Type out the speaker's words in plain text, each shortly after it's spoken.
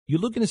You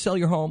looking to sell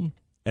your home?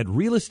 At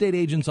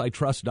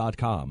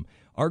realestateagentsitrust.com,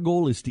 our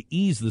goal is to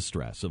ease the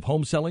stress of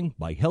home selling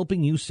by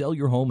helping you sell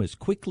your home as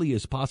quickly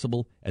as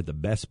possible at the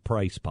best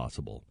price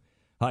possible.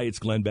 Hi, it's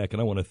Glenn Beck,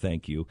 and I want to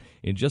thank you.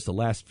 In just the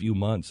last few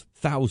months,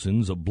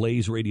 thousands of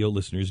Blaze Radio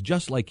listeners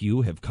just like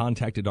you have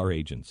contacted our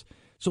agents.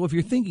 So if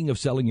you're thinking of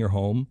selling your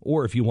home,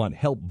 or if you want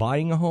help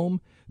buying a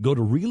home, go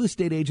to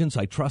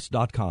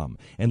realestateagentsitrust.com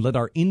and let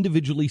our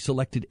individually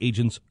selected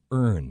agents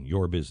earn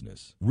your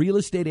business.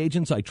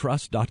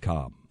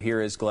 realestateagentsitrust.com.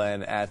 Here is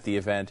Glenn at the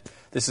event.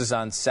 This is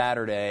on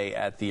Saturday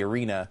at the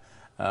arena.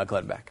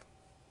 Glenn Beck.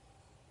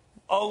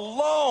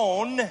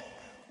 Alone,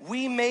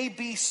 we may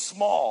be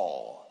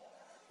small,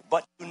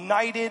 but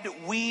united,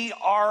 we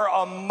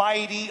are a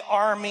mighty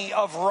army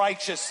of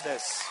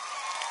righteousness.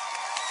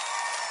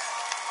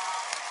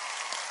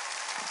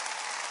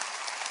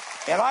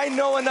 And I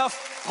know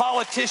enough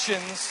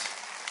politicians,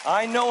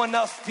 I know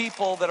enough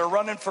people that are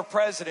running for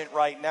president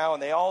right now,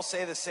 and they all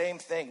say the same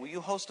thing. Will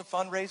you host a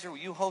fundraiser? Will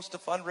you host a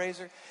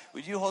fundraiser?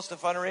 Will you host a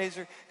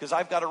fundraiser? Because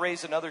I've got to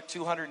raise another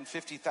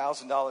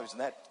 $250,000.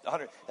 And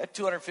that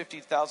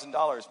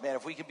 $250,000, man,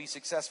 if we can be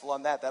successful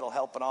on that, that'll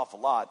help an awful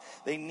lot.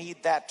 They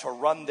need that to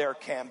run their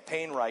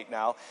campaign right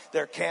now.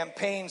 Their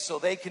campaign so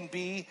they can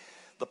be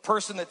the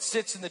person that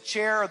sits in the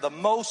chair of the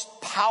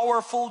most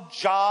powerful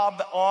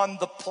job on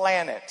the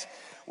planet.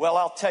 Well,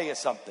 I'll tell you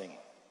something.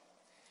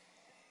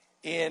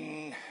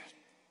 In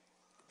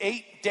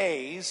 8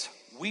 days,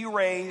 we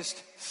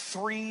raised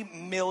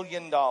 $3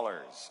 million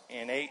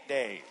in 8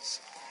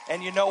 days.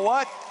 And you know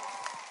what?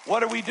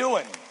 What are we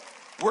doing?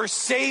 We're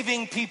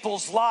saving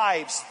people's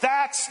lives.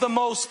 That's the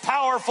most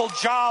powerful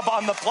job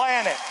on the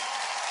planet.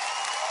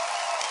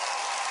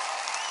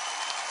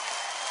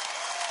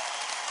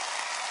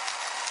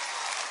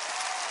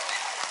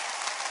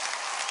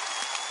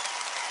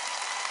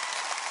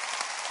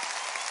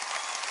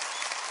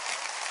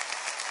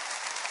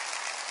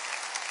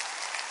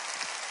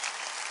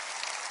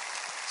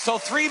 So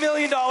 $3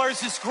 million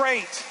is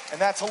great, and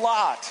that's a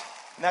lot.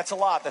 And that's a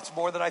lot. That's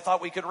more than I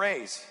thought we could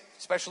raise,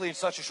 especially in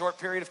such a short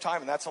period of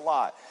time, and that's a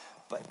lot.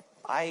 But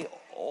I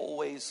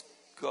always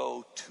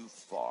go too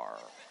far.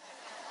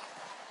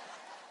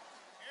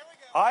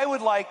 I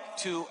would like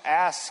to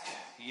ask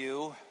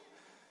you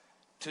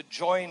to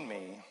join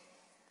me.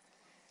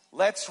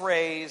 Let's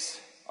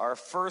raise our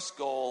first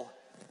goal,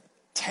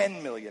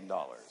 $10 million.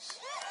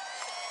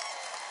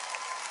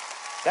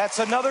 That's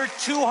another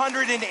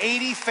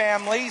 280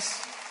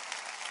 families.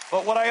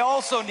 But what I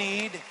also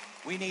need,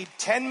 we need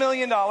 $10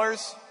 million,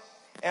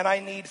 and I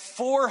need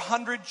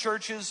 400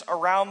 churches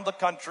around the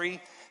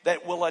country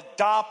that will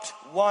adopt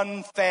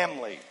one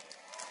family.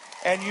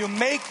 And you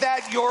make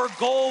that your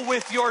goal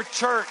with your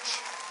church.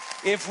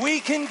 If we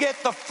can get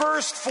the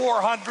first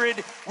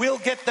 400, we'll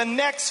get the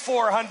next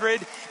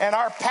 400, and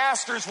our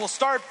pastors will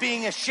start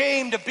being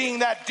ashamed of being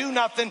that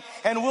do-nothing,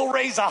 and we'll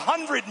raise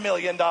 $100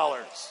 million. So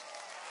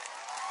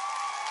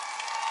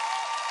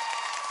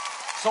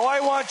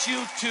I want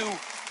you to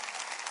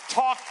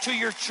talk to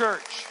your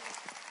church.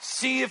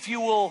 See if you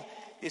will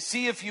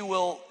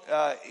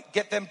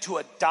get them to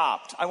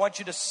adopt. I want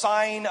you to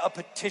sign a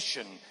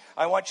petition.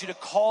 I want you to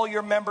call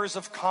your members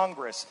of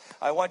Congress.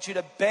 I want you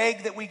to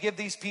beg that we give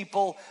these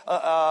people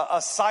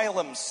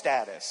asylum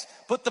status.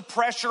 Put the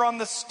pressure on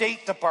the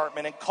State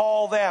Department and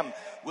call them.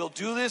 We'll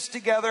do this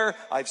together.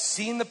 I've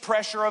seen the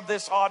pressure of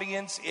this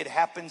audience. It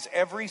happens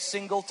every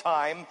single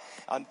time.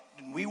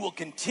 We will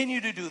continue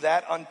to do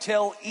that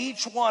until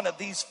each one of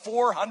these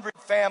 400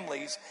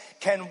 families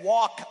can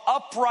walk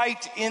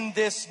upright in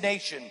this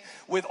nation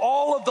with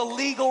all of the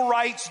legal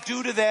rights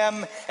due to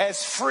them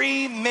as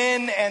free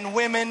men and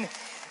women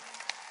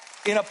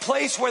in a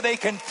place where they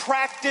can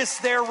practice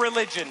their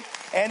religion.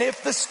 And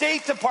if the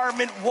State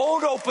Department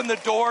won't open the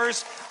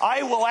doors,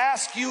 I will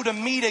ask you to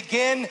meet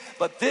again,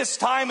 but this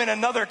time in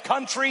another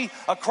country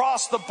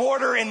across the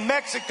border in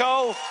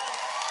Mexico,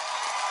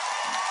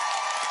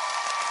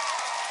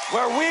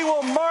 where we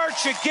will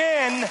march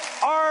again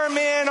arm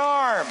in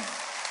arm.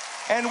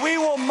 And we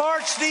will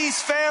march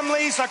these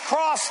families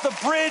across the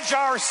bridge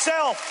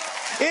ourselves.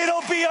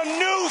 It'll be a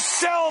new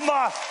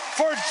Selma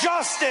for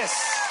justice.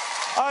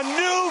 A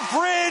new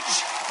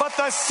bridge, but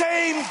the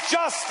same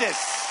justice.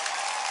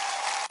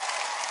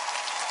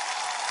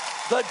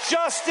 The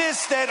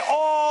justice that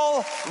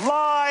all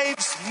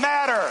lives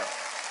matter.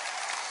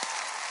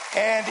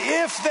 And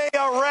if they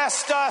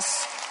arrest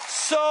us,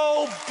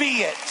 so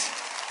be it.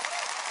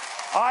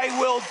 I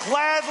will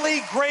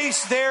gladly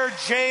grace their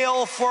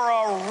jail for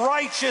a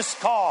righteous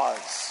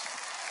cause.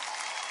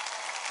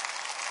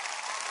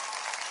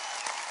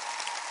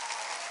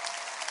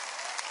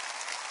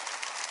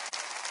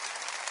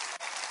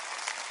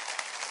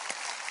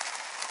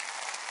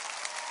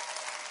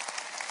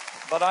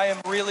 But I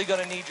am really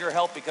going to need your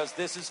help because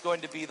this is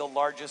going to be the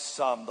largest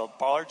sum, the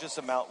largest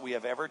amount we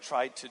have ever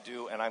tried to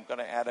do, and I'm going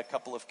to add a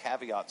couple of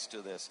caveats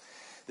to this.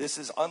 This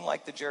is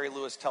unlike the Jerry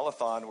Lewis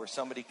Telethon where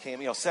somebody came,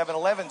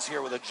 7-Eleven's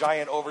here with a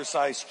giant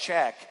oversized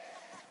check.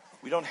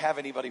 We don't have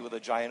anybody with a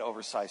giant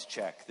oversized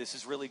check. This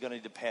is really going to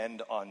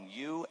depend on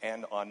you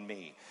and on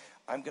me.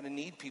 I'm going to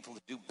need people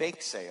to do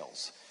bake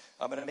sales.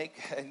 I'm going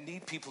to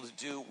need people to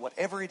do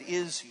whatever it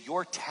is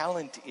your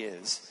talent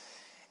is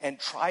and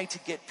try to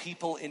get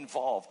people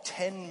involved.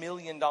 $10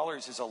 million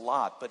is a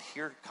lot, but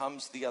here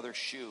comes the other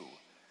shoe.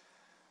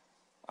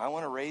 I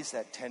want to raise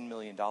that $10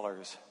 million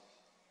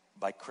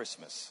by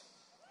Christmas.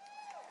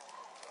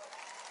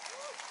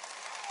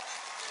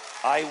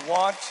 I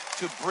want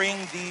to bring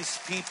these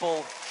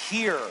people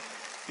here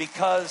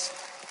because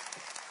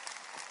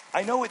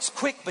I know it's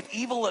quick, but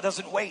evil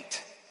doesn't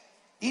wait.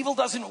 Evil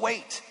doesn't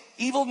wait.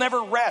 Evil never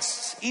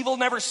rests. Evil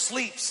never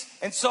sleeps.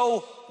 And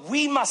so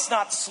we must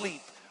not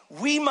sleep.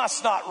 We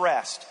must not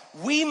rest.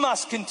 We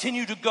must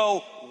continue to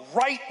go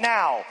right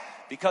now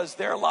because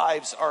their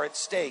lives are at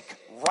stake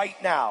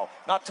right now.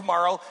 Not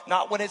tomorrow,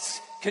 not when it's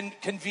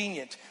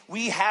convenient.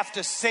 We have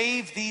to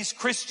save these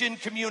Christian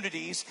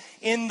communities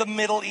in the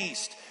Middle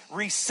East.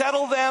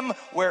 Resettle them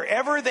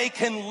wherever they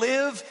can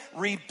live,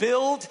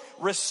 rebuild,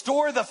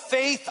 restore the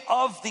faith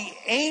of the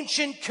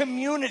ancient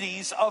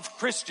communities of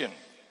Christian.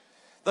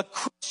 The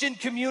Christian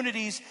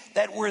communities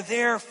that were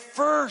there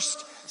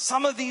first.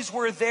 Some of these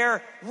were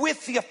there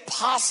with the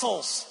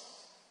apostles.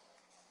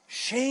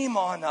 Shame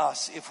on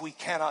us if we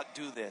cannot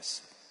do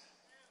this.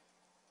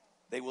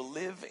 They will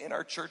live in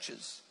our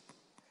churches.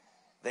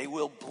 They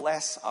will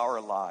bless our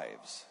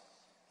lives.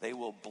 They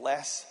will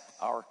bless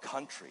our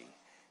country.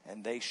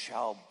 And they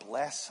shall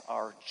bless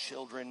our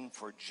children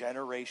for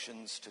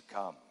generations to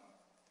come.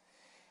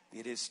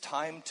 It is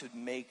time to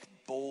make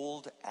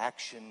bold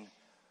action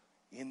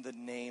in the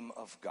name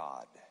of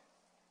God.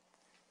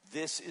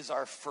 This is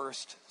our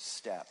first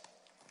step.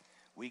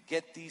 We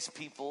get these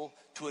people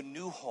to a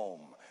new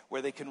home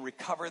where they can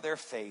recover their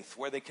faith,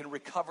 where they can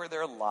recover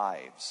their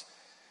lives.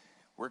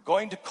 We're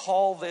going to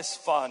call this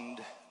fund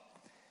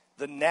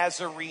the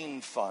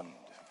Nazarene Fund.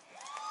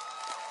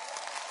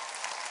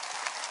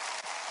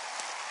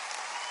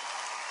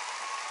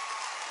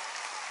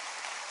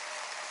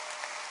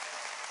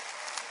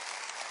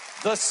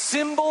 The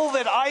symbol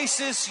that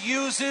ISIS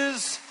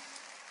uses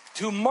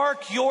to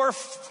mark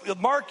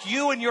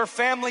you and your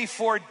family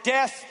for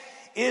death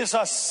is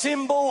a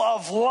symbol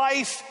of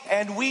life,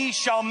 and we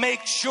shall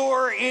make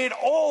sure it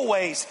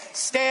always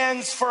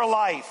stands for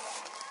life.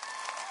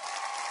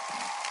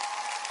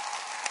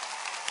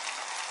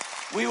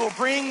 We will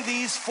bring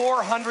these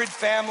 400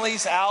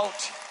 families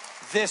out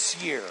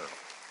this year.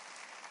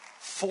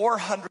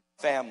 400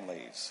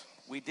 families.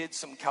 We did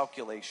some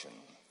calculation.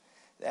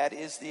 That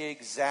is the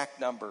exact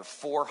number,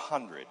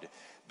 400.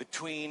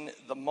 Between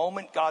the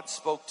moment God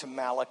spoke to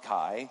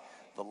Malachi,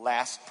 the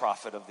last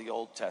prophet of the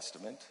Old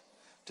Testament,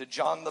 to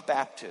John the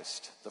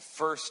Baptist, the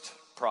first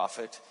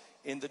prophet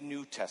in the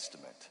New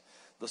Testament.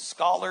 The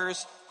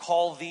scholars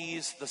call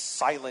these the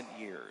silent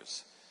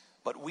years.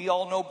 But we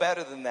all know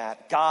better than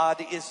that.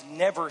 God is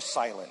never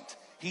silent.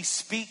 He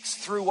speaks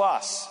through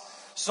us.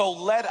 So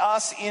let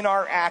us in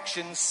our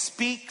actions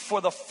speak for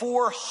the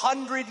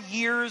 400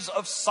 years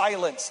of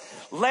silence.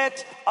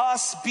 Let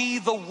us be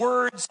the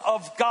words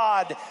of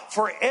God.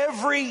 For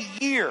every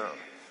year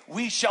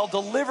we shall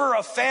deliver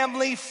a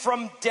family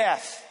from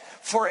death.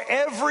 For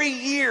every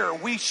year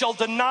we shall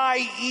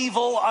deny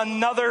evil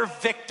another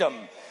victim.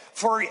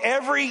 For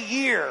every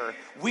year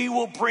we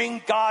will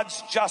bring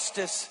God's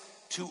justice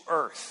to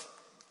earth.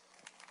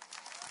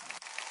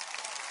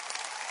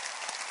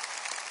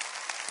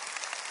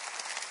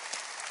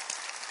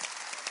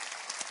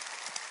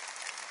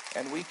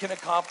 And we can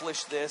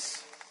accomplish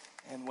this,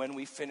 and when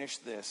we finish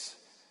this,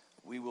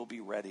 we will be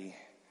ready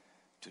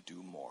to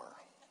do more.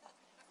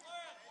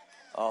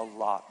 A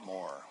lot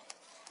more.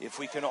 If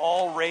we can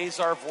all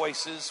raise our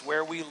voices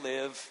where we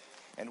live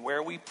and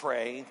where we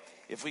pray,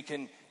 if we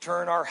can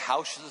turn our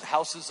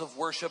houses of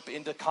worship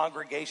into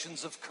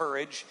congregations of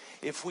courage,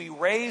 if we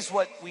raise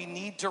what we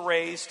need to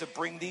raise to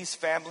bring these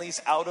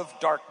families out of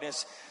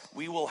darkness,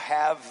 we will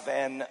have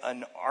then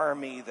an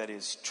army that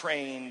is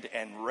trained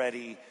and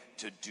ready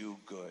to do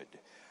good.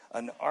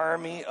 An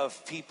army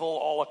of people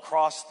all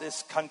across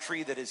this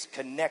country that is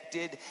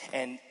connected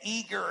and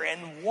eager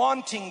and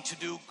wanting to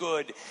do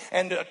good.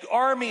 And an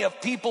army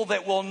of people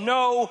that will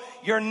know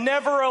you're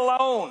never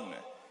alone.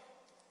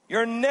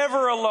 You're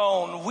never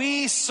alone.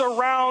 We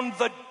surround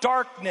the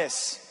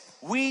darkness.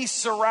 We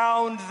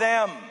surround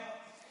them.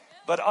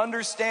 But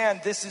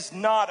understand, this is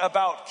not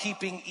about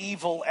keeping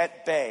evil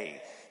at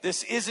bay.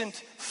 This isn't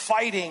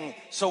fighting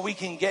so we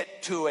can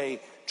get to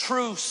a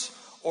truce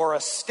or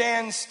a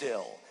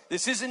standstill.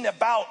 This isn't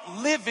about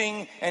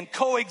living and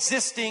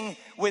coexisting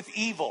with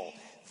evil.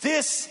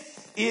 This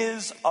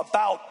is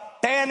about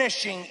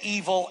banishing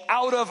evil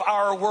out of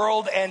our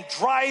world and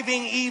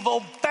driving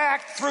evil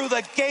back through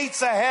the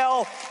gates of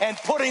hell and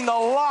putting the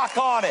lock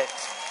on it.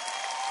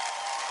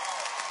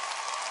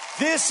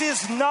 This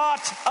is not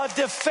a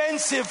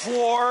defensive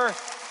war.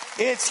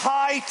 It's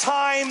high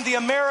time the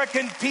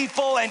American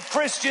people and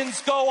Christians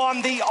go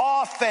on the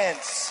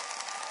offense.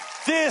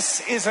 This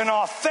is an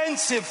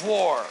offensive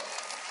war.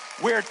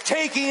 We're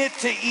taking it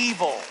to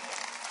evil.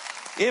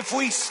 If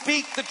we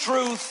speak the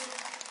truth,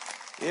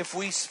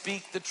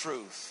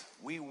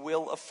 we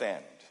will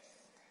offend.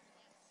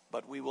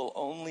 but we will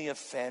only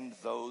offend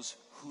those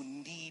who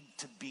need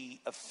to be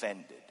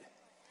offended,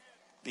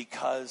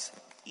 because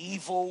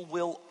evil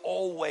will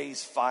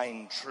always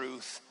find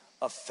truth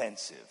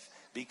offensive,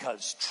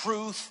 because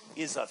truth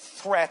is a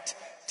threat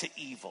to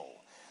evil.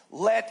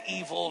 Let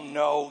evil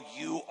know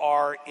you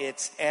are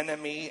its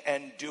enemy,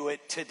 and do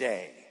it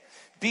today.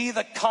 Be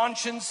the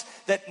conscience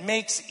that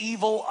makes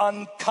evil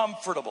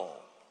uncomfortable.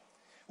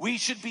 We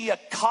should be a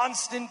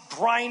constant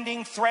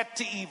grinding threat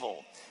to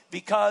evil,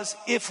 because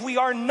if we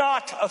are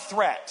not a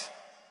threat,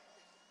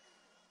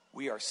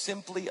 we are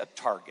simply a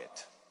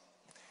target.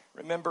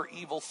 Remember,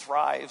 evil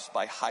thrives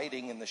by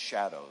hiding in the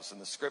shadows,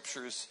 and the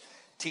scriptures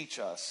teach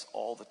us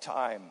all the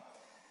time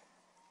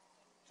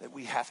that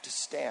we have to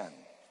stand.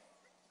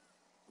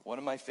 One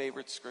of my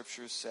favorite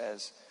scriptures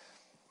says,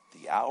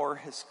 "The hour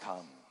has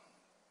come.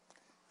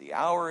 The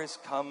hour has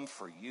come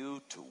for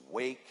you to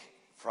wake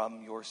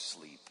from your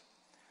sleep.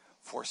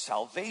 For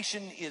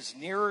salvation is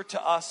nearer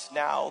to us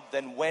now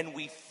than when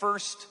we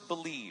first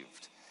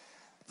believed.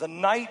 The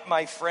night,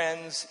 my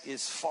friends,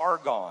 is far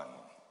gone.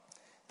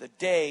 The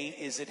day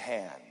is at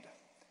hand.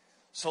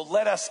 So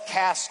let us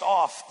cast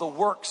off the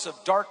works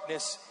of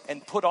darkness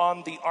and put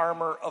on the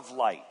armor of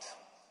light."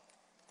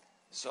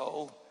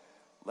 So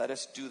let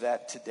us do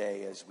that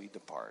today as we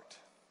depart.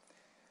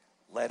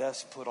 Let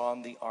us put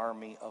on the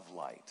army of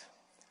light.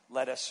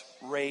 Let us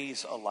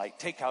raise a light.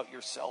 Take out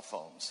your cell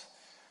phones.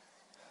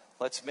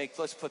 Let's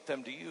put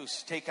them to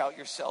use. Take out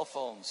your cell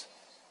phones.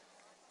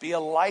 Be a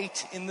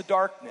light in the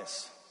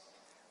darkness.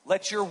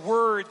 Let your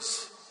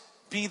words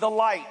be the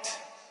light,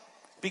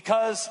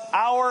 because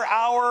our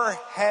hour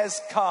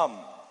has come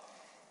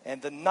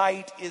and the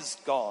night is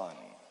gone.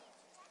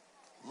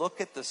 Look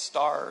at the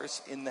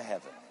stars in the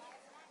heaven.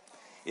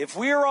 If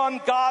we're on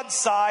God's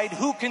side,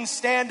 who can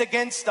stand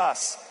against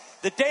us?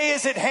 The day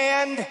is at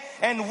hand,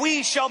 and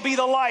we shall be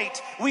the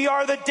light. We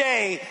are the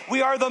day.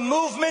 We are the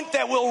movement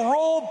that will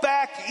roll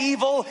back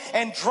evil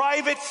and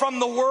drive it from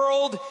the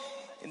world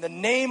in the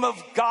name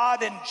of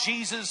God and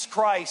Jesus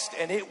Christ.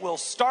 And it will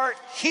start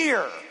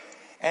here,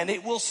 and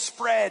it will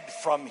spread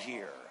from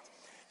here.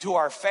 To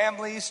our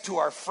families, to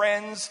our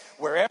friends,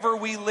 wherever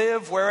we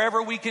live,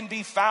 wherever we can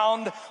be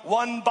found,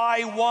 one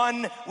by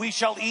one, we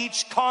shall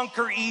each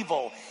conquer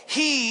evil.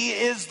 He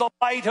is the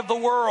light of the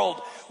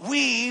world.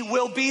 We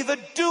will be the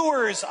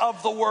doers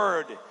of the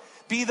word,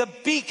 be the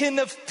beacon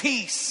of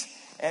peace.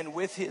 And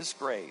with his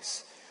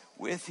grace,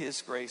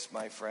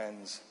 my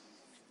friends,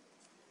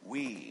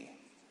 we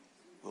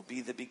will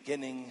be the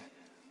beginning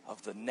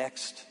of the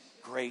next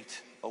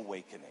great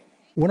awakening.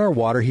 When our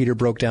water heater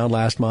broke down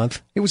last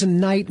month, it was a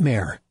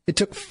nightmare. It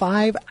took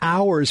 5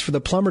 hours for the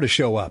plumber to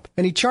show up,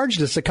 and he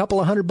charged us a couple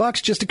of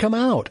 $100 just to come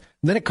out.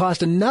 Then it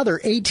cost another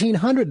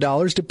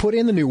 $1,800 to put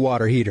in the new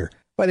water heater.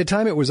 By the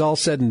time it was all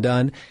said and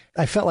done,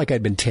 I felt like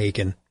I'd been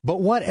taken. But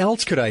what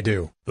else could I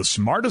do? The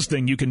smartest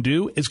thing you can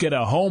do is get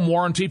a home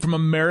warranty from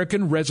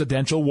American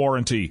Residential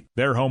Warranty.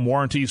 Their home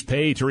warranties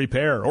pay to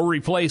repair or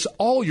replace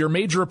all your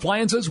major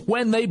appliances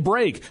when they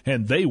break,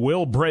 and they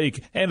will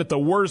break, and at the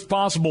worst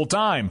possible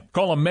time.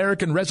 Call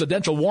American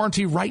Residential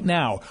Warranty right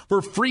now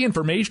for free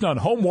information on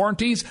home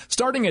warranties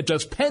starting at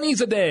just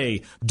pennies a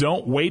day.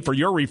 Don't wait for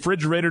your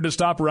refrigerator to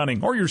stop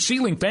running or your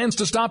ceiling fans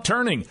to stop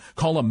turning.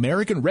 Call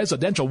American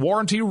Residential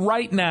Warranty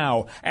right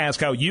now. Ask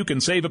how you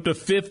can save up to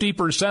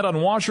 50%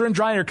 on washer and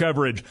dryer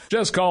coverage.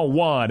 Just call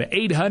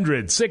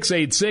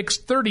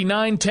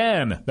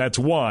 1-800-686-3910. That's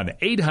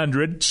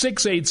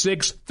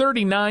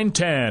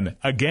 1-800-686-3910.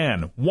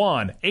 Again,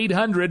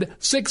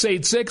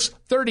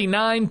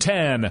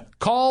 1-800-686-3910.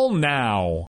 Call now.